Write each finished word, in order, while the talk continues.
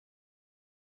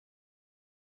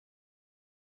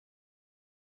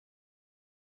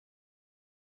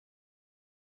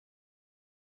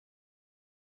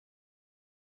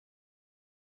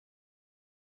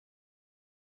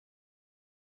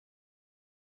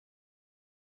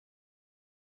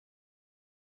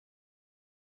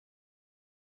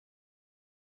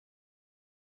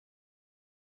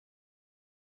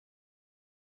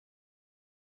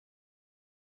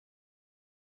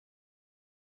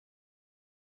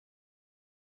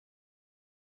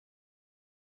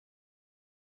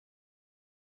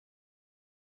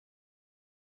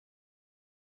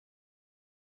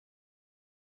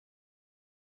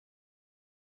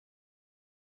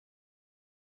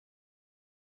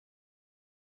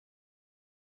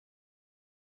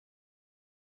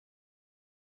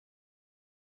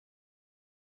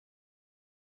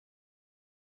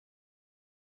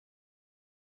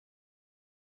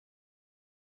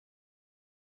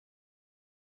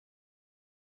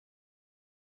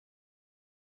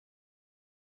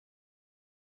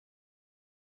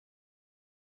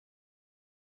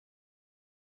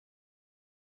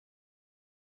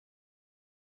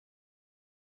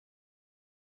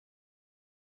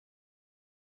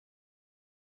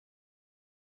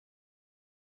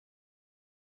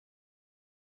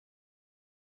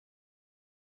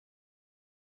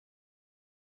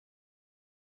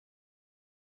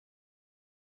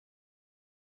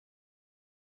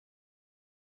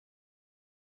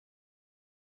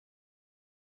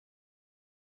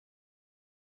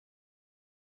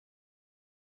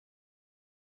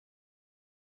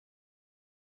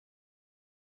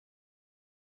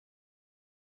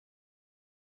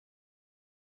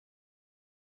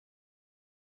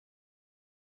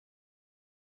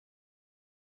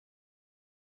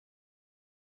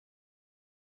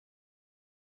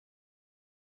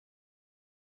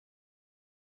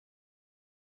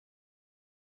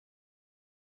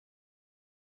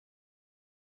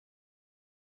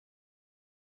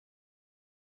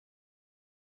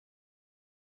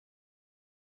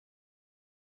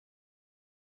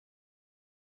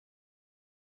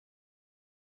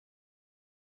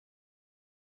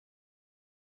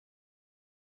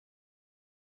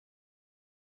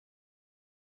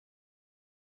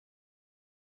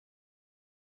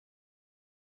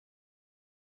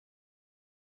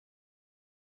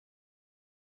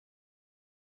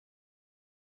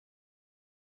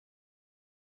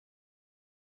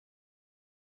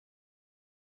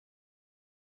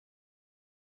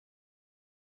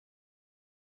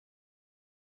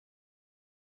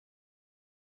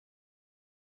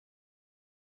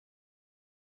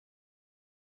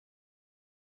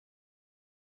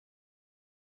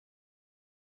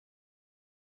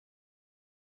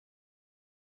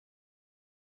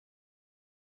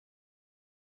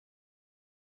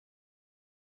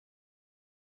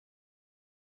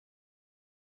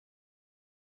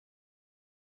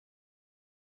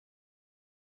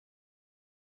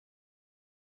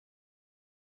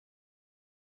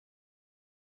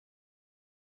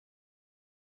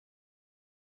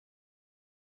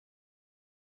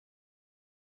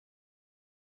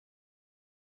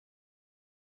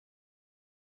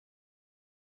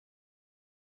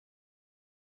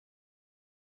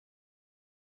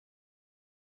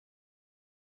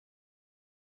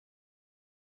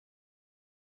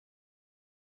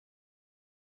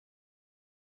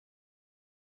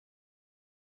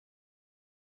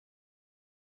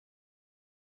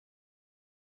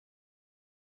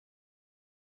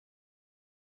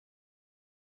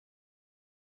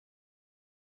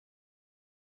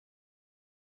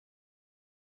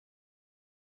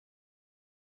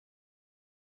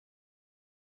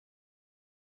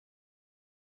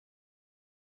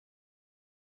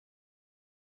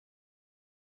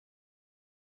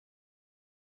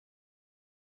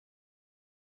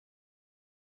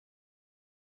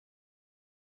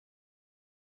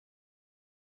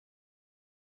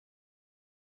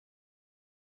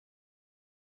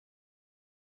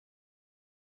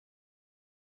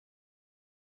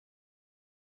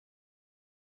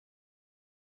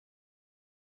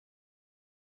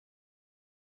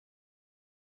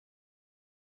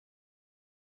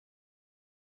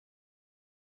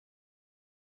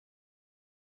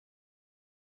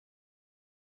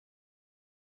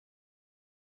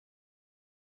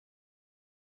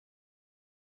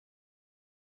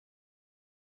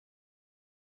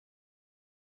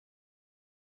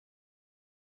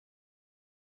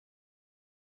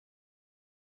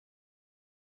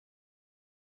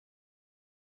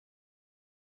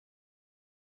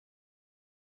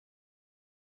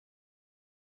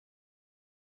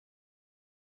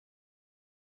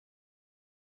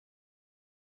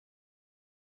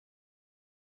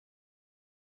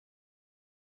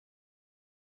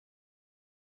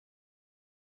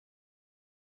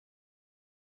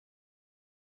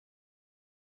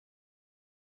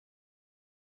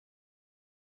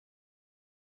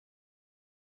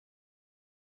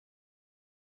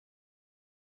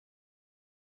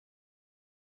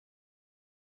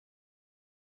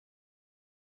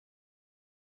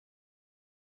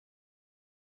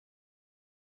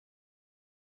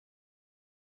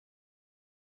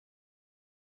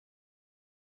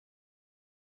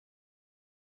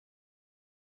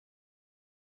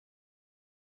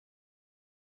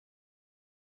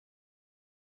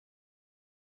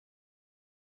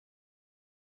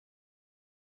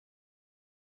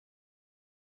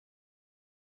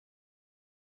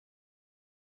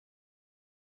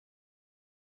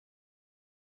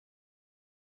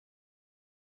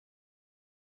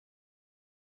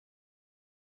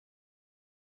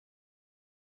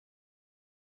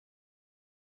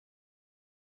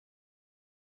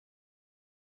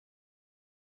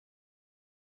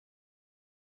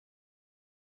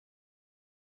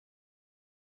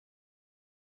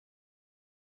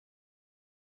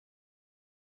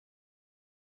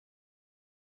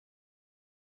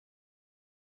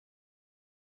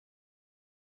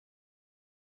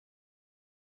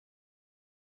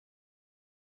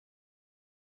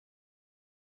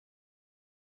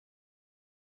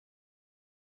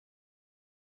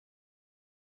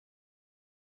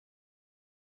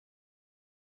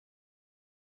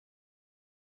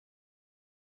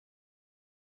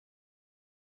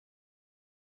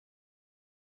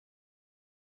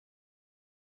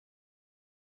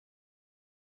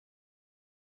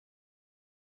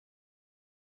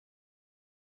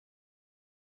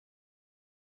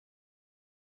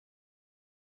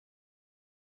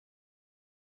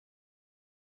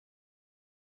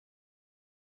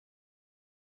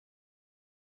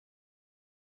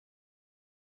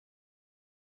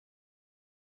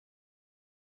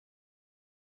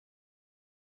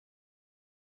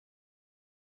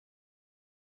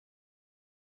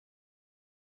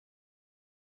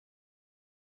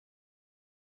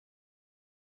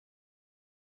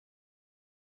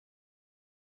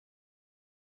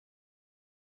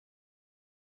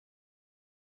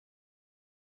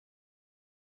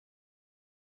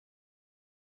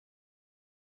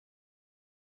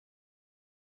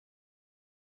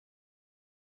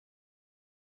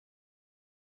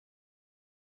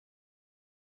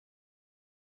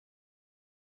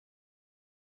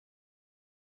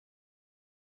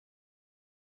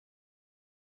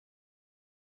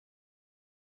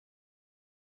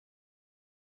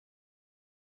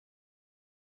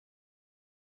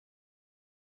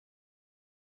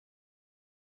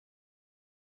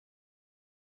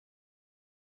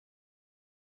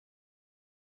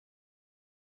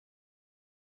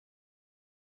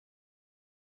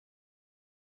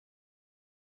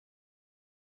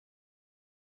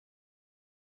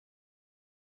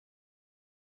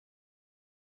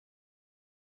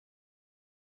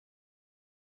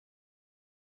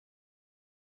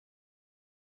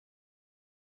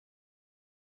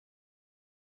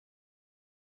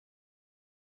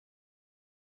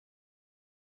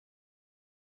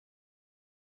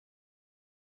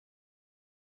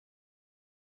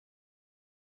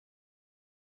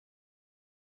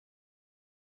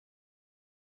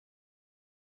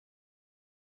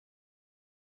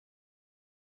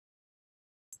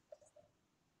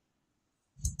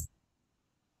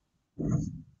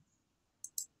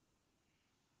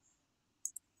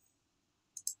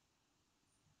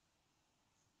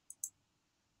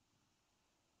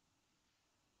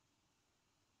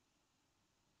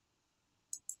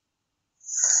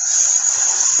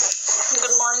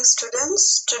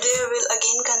students. Today we will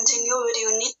again continue with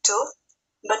Unit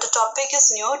 2, but the topic is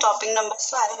new, topic number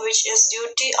 5, which is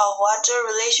duty of water,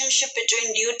 relationship between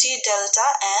duty, delta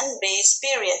and base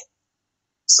period.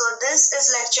 So this is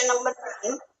lecture number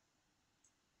 9.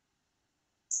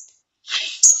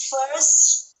 So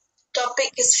first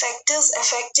topic is factors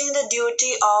affecting the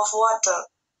duty of water.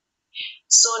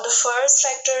 So the first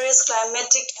factor is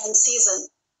climatic and season.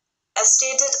 As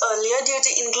stated earlier,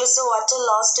 duty includes the water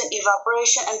lost in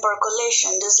evaporation and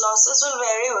percolation. These losses will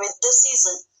vary with the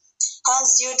season.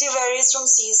 Hence, duty varies from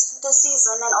season to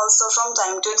season and also from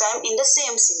time to time in the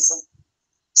same season.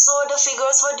 So, the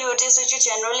figures for duties which we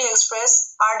generally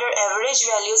express are their average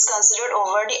values considered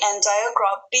over the entire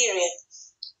crop period.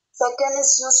 Second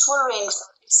is useful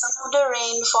rainfall. If some of the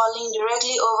rain falling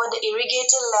directly over the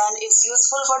irrigated land is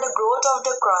useful for the growth of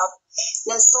the crop,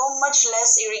 then so much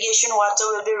less irrigation water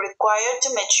will be required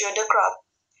to mature the crop.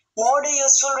 More the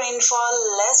useful rainfall,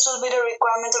 less will be the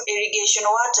requirement of irrigation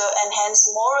water, and hence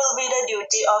more will be the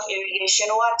duty of irrigation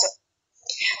water.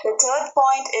 The third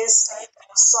point is type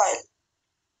of soil.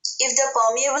 If the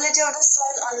permeability of the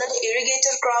soil under the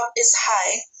irrigated crop is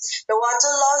high, the water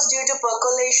loss due to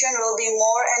percolation will be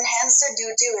more and hence the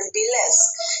duty will be less.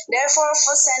 Therefore,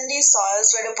 for sandy soils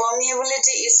where the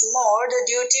permeability is more, the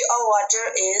duty of water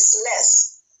is less.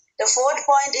 The fourth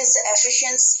point is the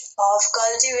efficiency of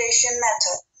cultivation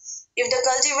method. If the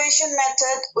cultivation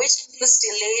method, which includes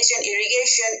tillage and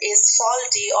irrigation, is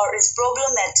faulty or is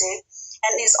problematic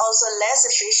and is also less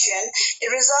efficient,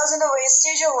 it results in the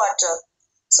wastage of water.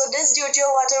 So this duty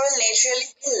of water will naturally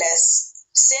be less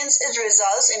since it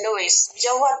results in the wastage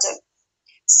of water.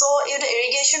 So if the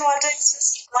irrigation water is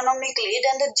used economically,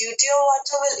 then the duty of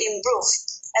water will improve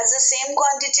as the same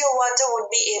quantity of water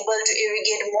would be able to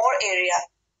irrigate more area.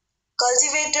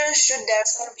 Cultivators should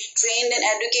therefore be trained and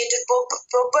educated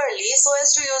properly so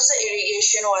as to use the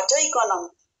irrigation water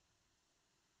economy.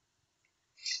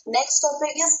 Next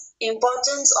topic is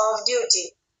importance of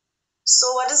duty.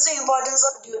 So what is the importance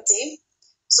of duty?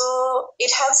 So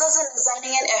it helps us in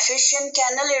designing an efficient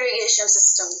canal irrigation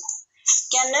system.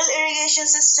 Canal irrigation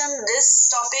system,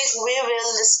 this topic we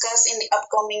will discuss in the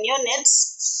upcoming units.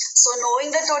 So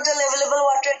knowing the total available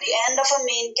water at the end of a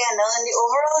main canal and the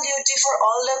overall duty for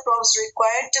all the crops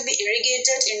required to be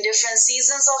irrigated in different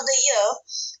seasons of the year,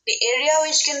 the area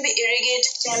which can be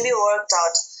irrigated can be worked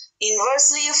out.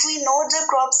 Inversely, if we know the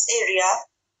crop's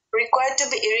area required to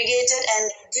be irrigated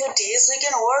and duties, we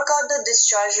can work out the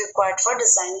discharge required for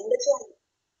designing the canal.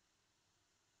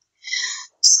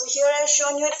 So here I have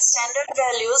shown you the standard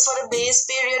values for the base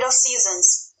period of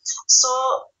seasons. So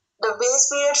the base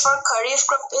period for Kharif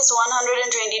crop is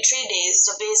 123 days,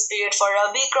 the base period for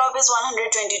Rabi crop is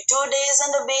 122 days,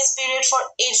 and the base period for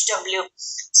HW.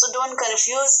 So don't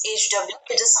confuse HW,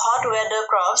 it is hot weather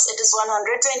crops, it is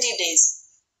 120 days.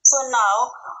 So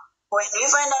now, when we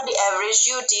find out the average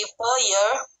duty per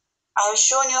year, I have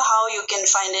shown you how you can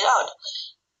find it out.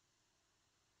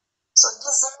 So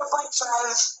this 0.5,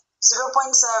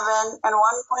 0.7 and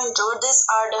 1.2, these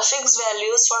are the fixed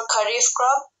values for Kharif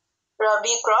crop,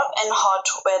 Rabi crop and hot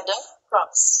weather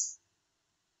crops.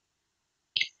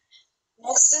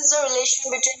 Next is the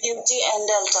relation between duty and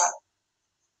delta.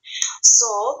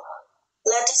 So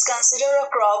let us consider a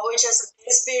crop which has a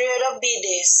base period of B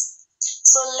days.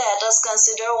 So let us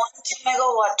consider 1 cubic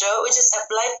of water which is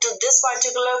applied to this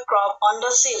particular crop on the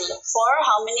field for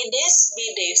how many days? B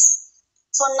days.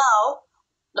 So now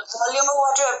the volume of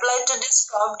water applied to this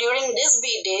crop during these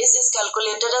B days is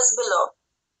calculated as below.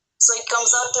 So it comes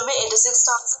out to be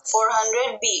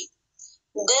 86,400 B.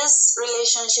 This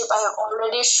relationship I have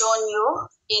already shown you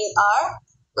in our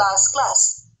last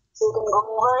class. So you can go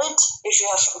over it if you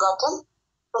have forgotten.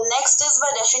 The next is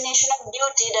by definition of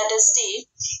duty, that is D.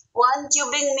 1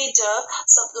 cubic meter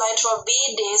supplied for B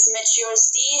days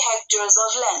matures D hectares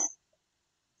of land.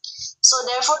 So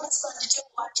therefore this quantity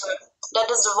of water, that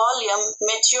is the volume,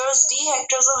 matures D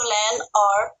hectares of land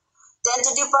or 10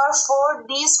 to the power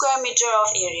 4 D square meter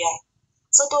of area.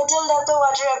 So total delta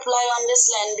water applied on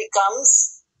this land becomes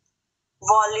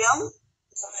volume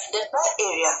divided by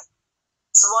area.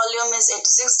 So volume is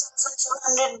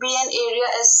 86,400 B and area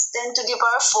is 10 to the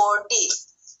power 4 D.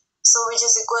 So which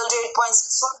is equal to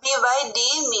 8.64 B by D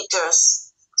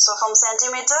meters. So from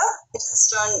centimeter, it is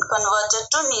converted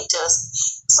to meters.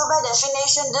 So by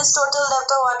definition, this total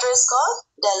depth of water is called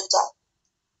delta.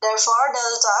 Therefore,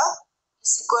 delta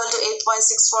is equal to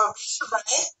 8.64 B by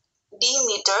D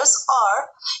meters, or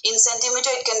in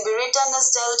centimeter, it can be written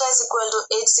as delta is equal to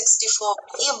 864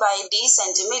 B by D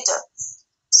centimeter.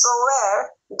 So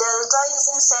where delta is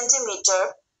in centimeter,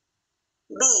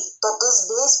 B, that is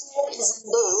base period, is in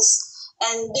days,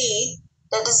 and D,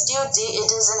 that is duty,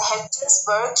 it is in hectares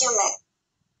per cubic.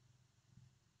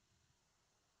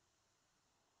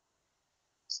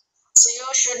 So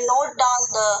you should note down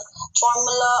the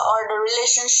formula or the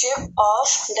relationship of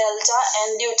delta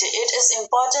and duty. It is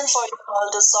important for you all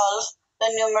to solve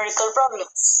the numerical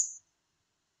problems.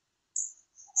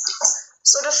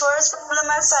 So the first problem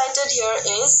I've cited here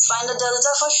is find the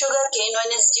delta for sugarcane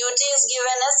when its duty is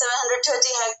given as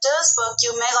 730 hectares per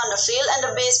cubic on the field and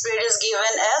the base period is given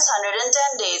as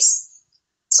 110 days.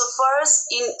 So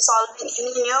first, in solving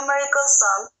any numerical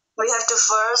sum, we have to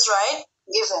first write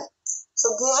given.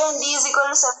 So given d is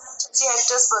equal to 730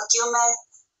 hectares per cubic,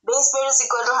 base period is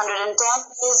equal to 110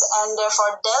 days, and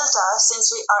therefore delta,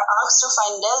 since we are asked to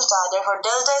find delta, therefore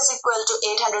delta is equal to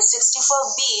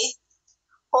 864b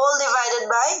whole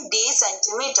divided by d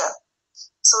centimeter.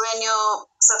 So when you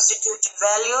substitute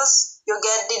values, you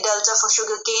get the delta for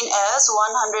sugarcane as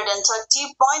 130.1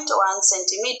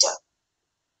 centimeter.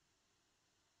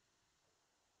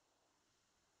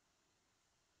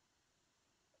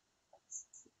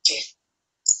 Okay.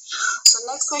 So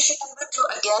next question number 2.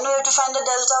 Again, we have to find the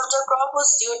delta of the crop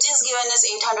whose duty is given as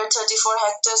 834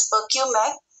 hectares per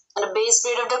cubic and the base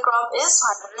period of the crop is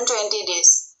 120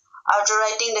 days. After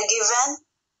writing the given,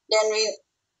 then we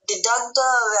deduct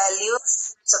the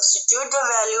values, substitute the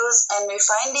values, and we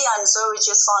find the answer,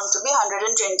 which is found to be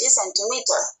 120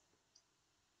 centimeter.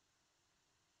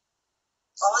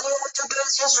 All you have to do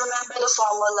is just remember the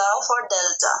formula for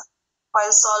delta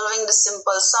while solving the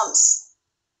simple sums.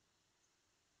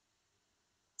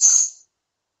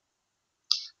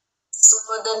 So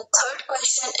the third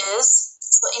question is,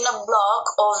 so in a block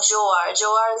of jowar is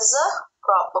a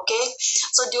crop, okay?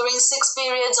 So during 6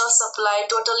 periods of supply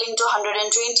totaling to 120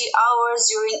 hours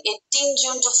during 18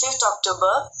 June to 5th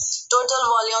October, total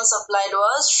volume supplied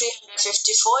was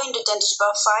 354 into 10 to the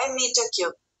power 5 meter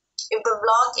cube. If the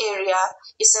block area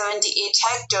is 78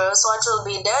 hectares, what will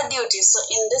be their duty? So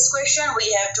in this question, we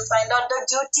have to find out the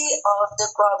duty of the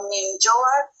crop named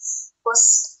jowar,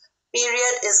 whose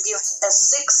period is given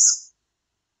as 6.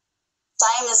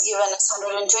 Time is given as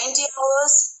 120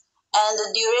 hours, and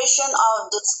the duration of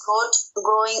this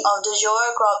growing of the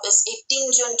jowar crop is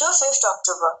 18 June to 5th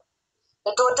October.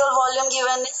 The total volume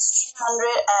given is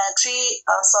 3.54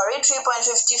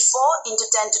 into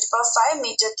 10 to the power 5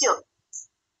 meter cube,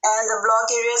 and the block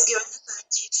area is given as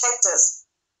 38 hectares.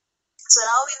 So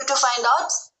now we have to find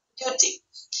out duty.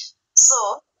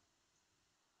 So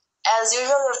as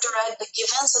usual, we have to write the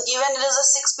given. So given it is a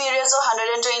 6 periods of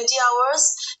 120 hours,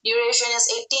 duration is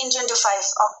 18 June to 5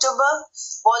 October,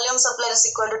 volume supplied is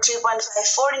equal to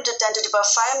 3.54 into 10 to the power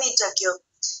 5 meter cube.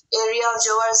 Area of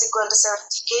jowar is equal to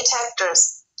 78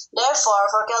 hectares. Therefore,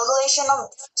 for calculation of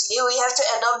duty, we have to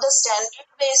adopt the standard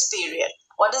base period.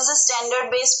 What is the standard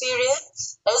base period?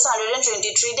 That is 123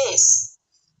 days.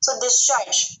 So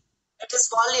discharge, it is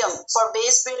volume. For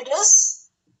base period is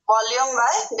volume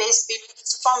by base period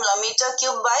is the formula meter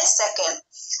cube by second.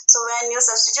 So when you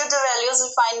substitute the values,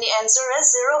 we find the answer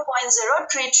as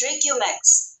 0.033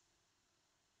 cubics.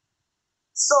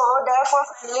 So therefore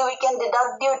finally we can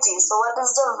deduct duty. So what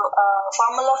is the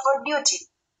formula for duty?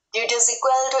 Duty is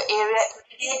equal to area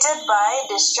irrigated by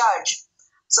discharge.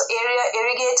 So area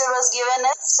irrigated was given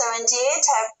as 78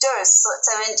 hectares. So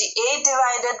 78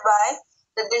 divided by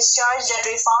the discharge that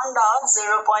we found out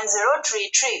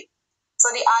 0.033. So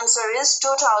the answer is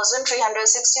 2,364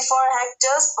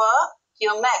 hectares per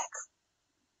cubic.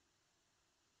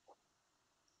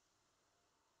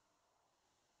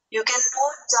 You can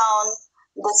note down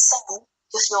the sum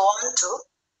if you want to.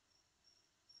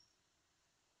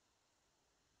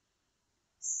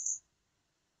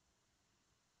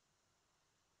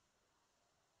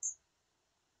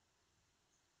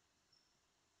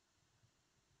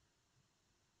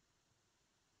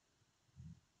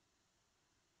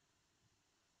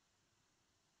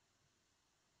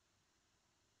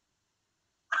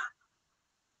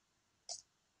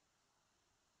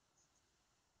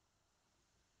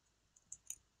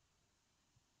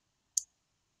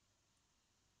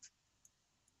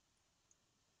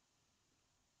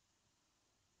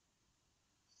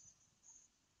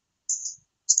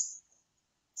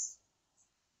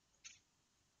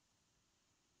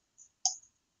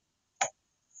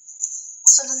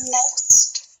 So the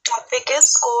next topic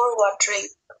is core watering.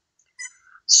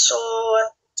 So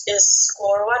what is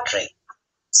core watering?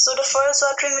 So the first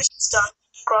watering which is done when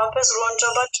the crop has grown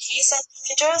to about 3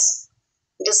 centimeters.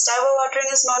 This type of watering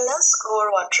is known as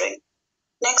core watering.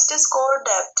 Next is core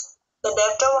depth. The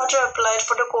depth of water applied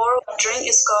for the core watering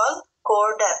is called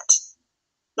core depth.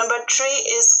 Number 3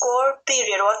 is core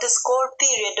period. What is core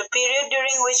period? The period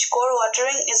during which core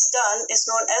watering is done is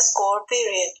known as core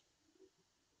period.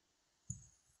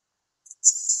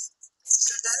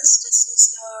 students, this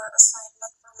is your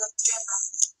assignment for lecture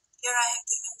 9. Here I have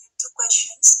given you two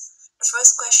questions. The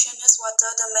first question is, what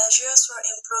are the measures for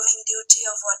improving duty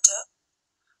of water?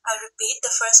 I repeat, the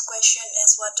first question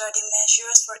is, what are the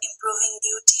measures for improving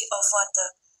duty of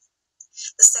water?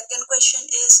 The second question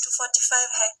is, 245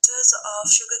 hectares of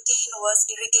sugarcane was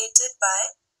irrigated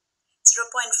by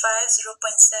 0.5, 0.7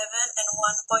 and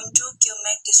 1.2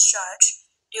 cubic discharge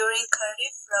during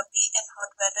Kharif, Rabi and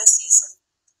hot weather season.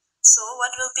 So what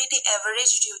will be the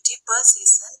average duty per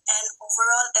season and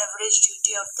overall average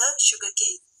duty of the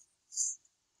sugarcane?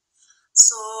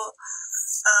 So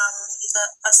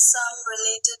the sum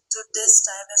related to this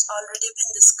type has already been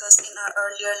discussed in our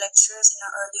earlier lectures, in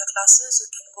our earlier classes. You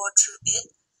can go through it.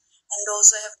 And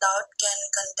those who have doubt can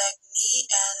contact me,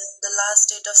 and the last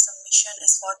date of submission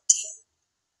is 14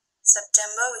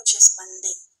 September, which is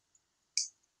Monday.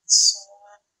 So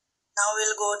now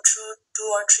we'll go through 2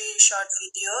 or 3 short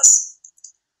videos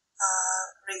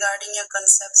regarding your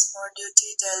concepts for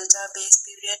duty, delta, base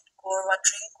period, core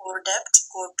watering, core depth,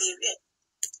 core period.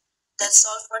 That's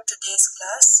all for today's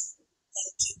class.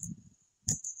 Thank you.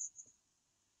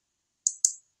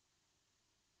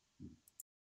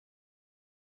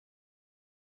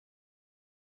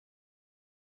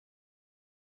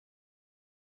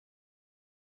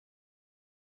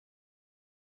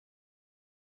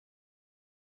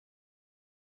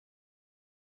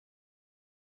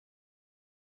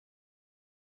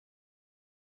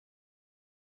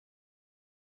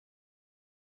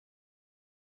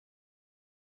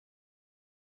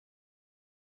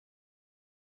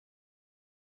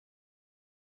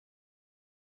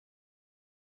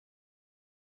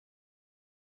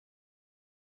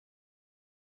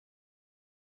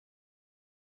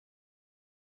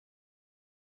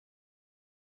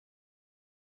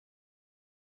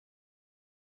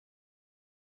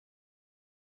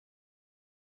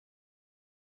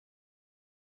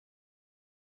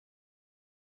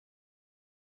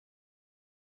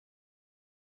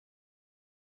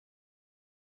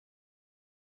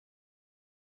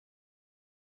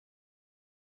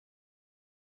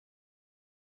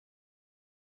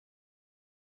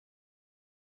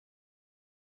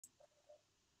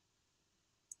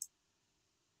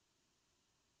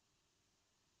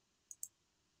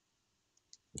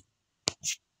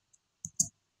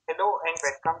 Hello and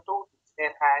welcome to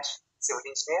Engineer Hash Civil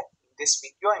Engineer. In this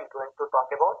video, I am going to talk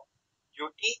about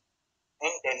duty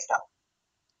and delta.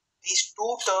 These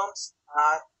two terms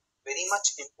are very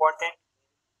much important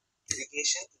in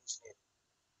irrigation engineering.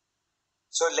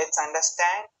 So let's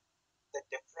understand the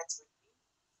difference between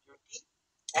duty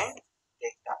and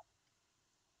delta.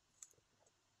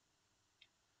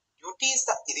 Duty is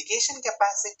the irrigation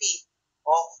capacity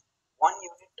of 1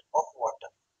 unit of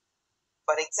water.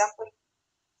 For example,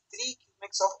 3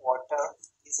 cubics of water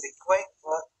is required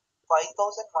for 5,100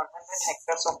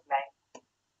 hectares of land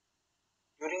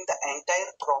during the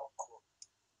entire crop growth.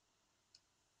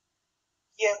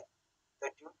 Here,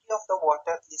 the duty of the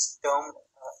water is termed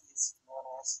is known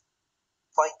as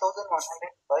 5,100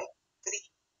 by 3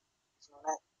 is known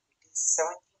as it is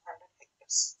 1,700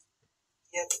 hectares.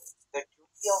 Here, the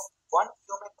duty of 1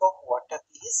 cubic of water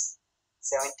is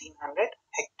 1,700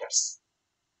 hectares.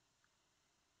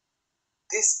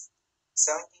 This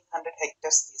 1,700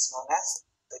 hectares is known as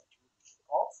the duty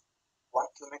of 1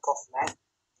 cubic of land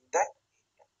in that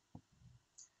area.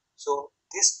 So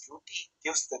this duty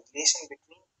gives the relation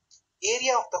between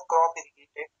area of the crop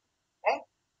irrigated and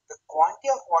the quantity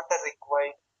of water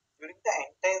required during the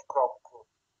entire crop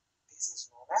growth. This is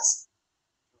known as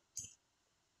duty.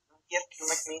 Here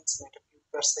cubic means meter cube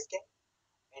per second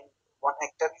and 1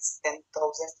 hectare is 10,000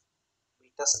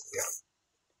 meters square.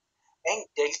 And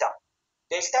delta.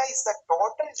 Delta is the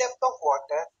total depth of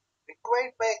water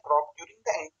required by a crop during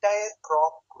the entire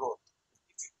crop growth.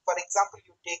 If you, for example,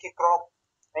 you take a crop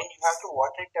and you have to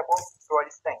water it about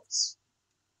 12 times.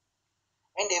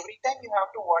 And every time you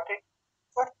have to water it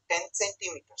for 10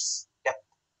 centimeters depth.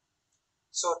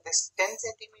 So this 10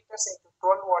 centimeters into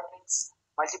 12 waterings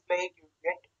multiplied, you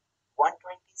get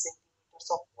 120 centimeters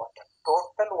of water.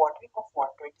 Total watering of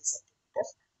 120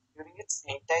 centimeters during its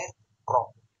entire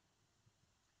crop.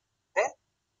 Then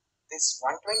this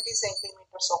 120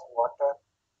 centimeters of water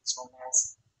is known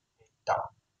as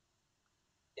delta.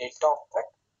 Delta of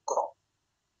that crop.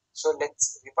 So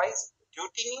let's revise.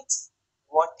 Duty means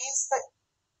what is the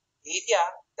area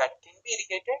that can be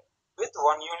irrigated with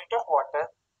 1 unit of water,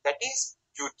 that is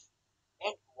duty.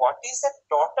 And what is the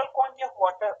total quantity of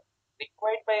water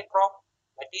required by a crop,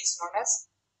 that is known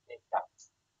as delta.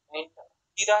 And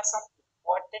here are some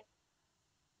important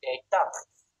data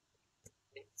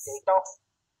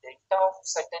of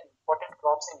certain important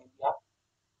crops in India.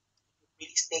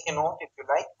 please take a note if you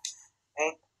like.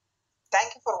 And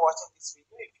thank you for watching this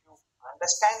video. If you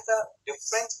understand the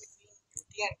difference between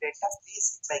duty and delta,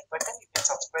 please hit like button. You can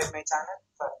subscribe my channel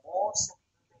for more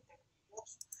related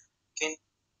videos. You can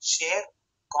share,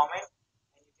 comment,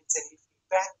 and you can send me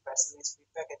feedback, personalized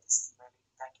feedback at this email.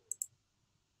 Thank you.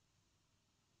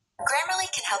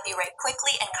 Grammarly can help you write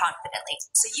quickly and confidently,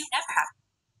 so you never have to.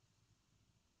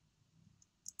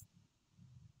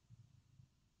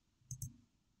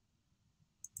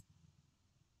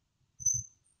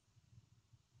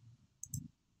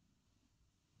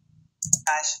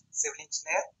 Civil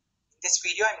engineer. In this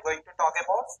video, I am going to talk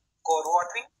about core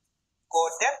watering, core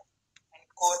depth, and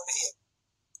core period.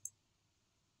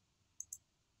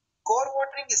 Core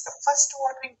watering is the first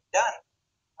watering done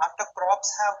after crops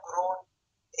have grown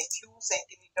a few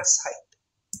centimeters height.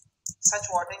 Such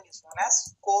watering is known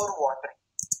as core watering.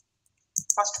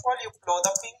 First of all, you plow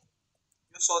the field,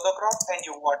 you sow the crop, and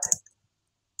you water it.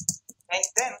 And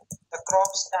then the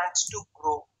crop starts to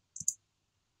grow.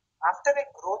 After a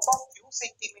growth of few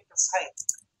centimeters height,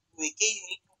 you again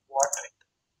need to water it.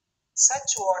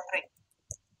 Such watering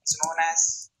is known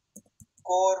as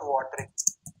core watering.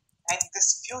 And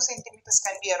this few centimeters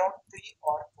can be around 3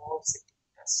 or 4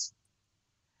 centimeters.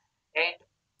 And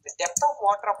the depth of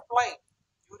water applied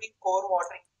during core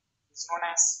watering is known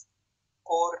as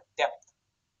core depth.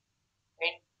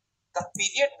 And the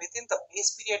period within the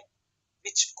base period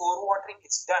which core watering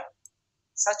is done,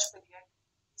 such period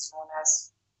is known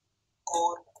as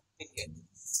core period.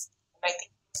 And I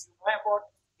think you know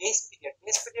about base period.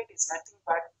 Base period is nothing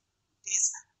but it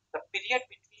is the period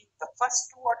between the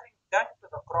first watering done to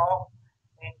the crop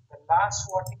and the last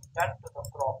watering done to the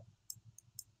crop.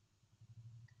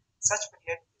 Such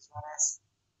period is known as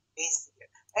base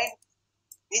period. And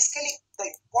basically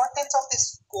the importance of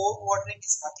this core watering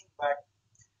is nothing but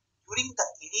during the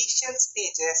initial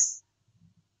stages,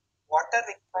 water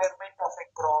requirement of a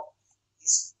crop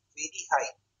is very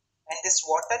high. And this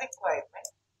water requirement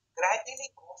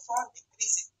gradually goes on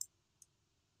decreasing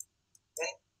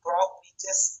when crop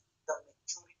reaches the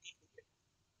maturity period.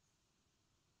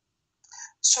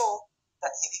 So the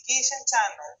irrigation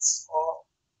channels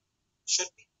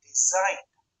should be designed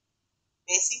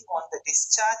basing on the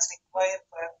discharge required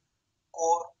for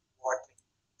core watering.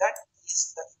 That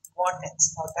is the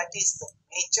importance, or that is the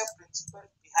major principle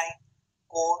behind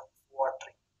core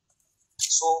watering.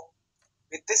 So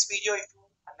with this video, if you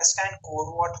understand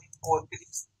core watering, core period.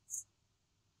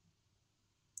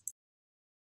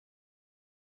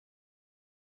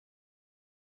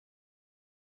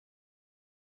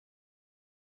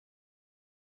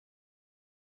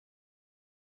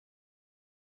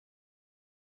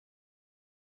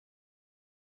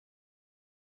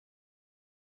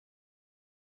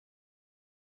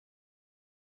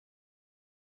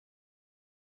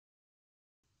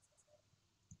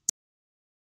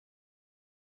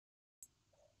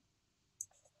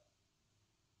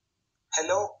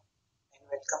 Hello and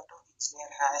welcome to Engineer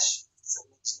Hash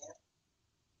Civil Engineer.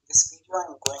 In this video,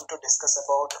 I am going to discuss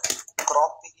about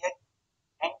crop period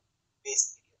and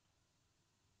base period.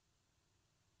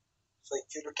 So if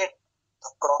you look at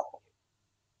the crop period,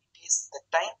 it is the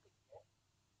time period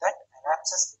that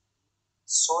elapses between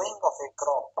sowing of a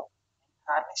crop and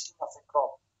harvesting of a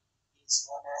crop is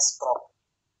known as crop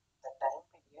period. The time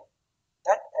period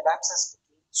that elapses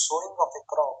between sowing of a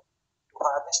crop to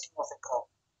harvesting of a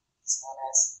crop is known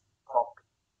as crop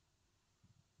period.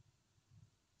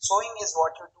 Sowing is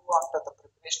what you do after the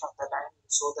preparation of the land. You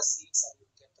sow the seeds and you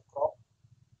get the crop.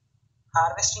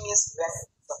 Harvesting is when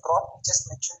the crop reaches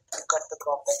maturity, you cut the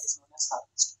crop, that is known as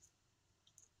harvesting.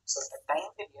 So the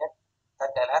time period that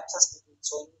elapses between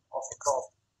sowing of a crop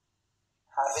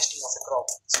and harvesting of a crop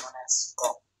is known as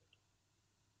crop period.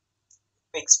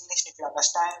 For explanation, if you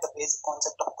understand the basic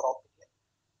concept of crop period,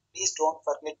 please don't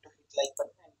forget to hit like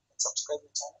button and subscribe to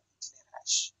the channel Engineer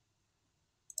Hash.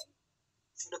 And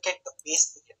if you look at the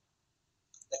base period,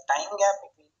 the time gap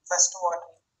between first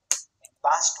watering and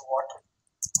last watering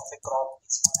of a crop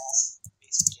is known as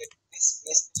base period. This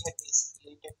base period is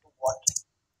related to watering.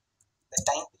 The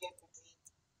time period between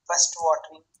first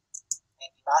watering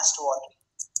and last watering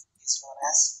is known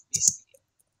as base period.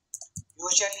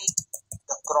 Usually,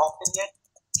 the crop period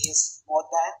is more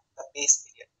than the base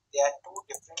period. They are two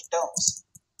different terms.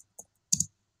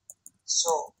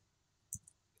 So,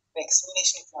 for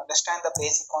explanation, if you understand the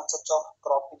basic concepts of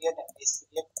crop period and base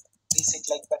period, please hit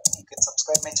like button. You can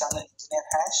subscribe my channel Engineer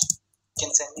Hash. You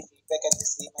can send me feedback at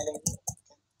this email ID. You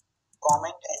can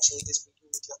comment and share this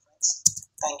video with your friends.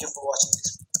 Thank you for watching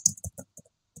this video.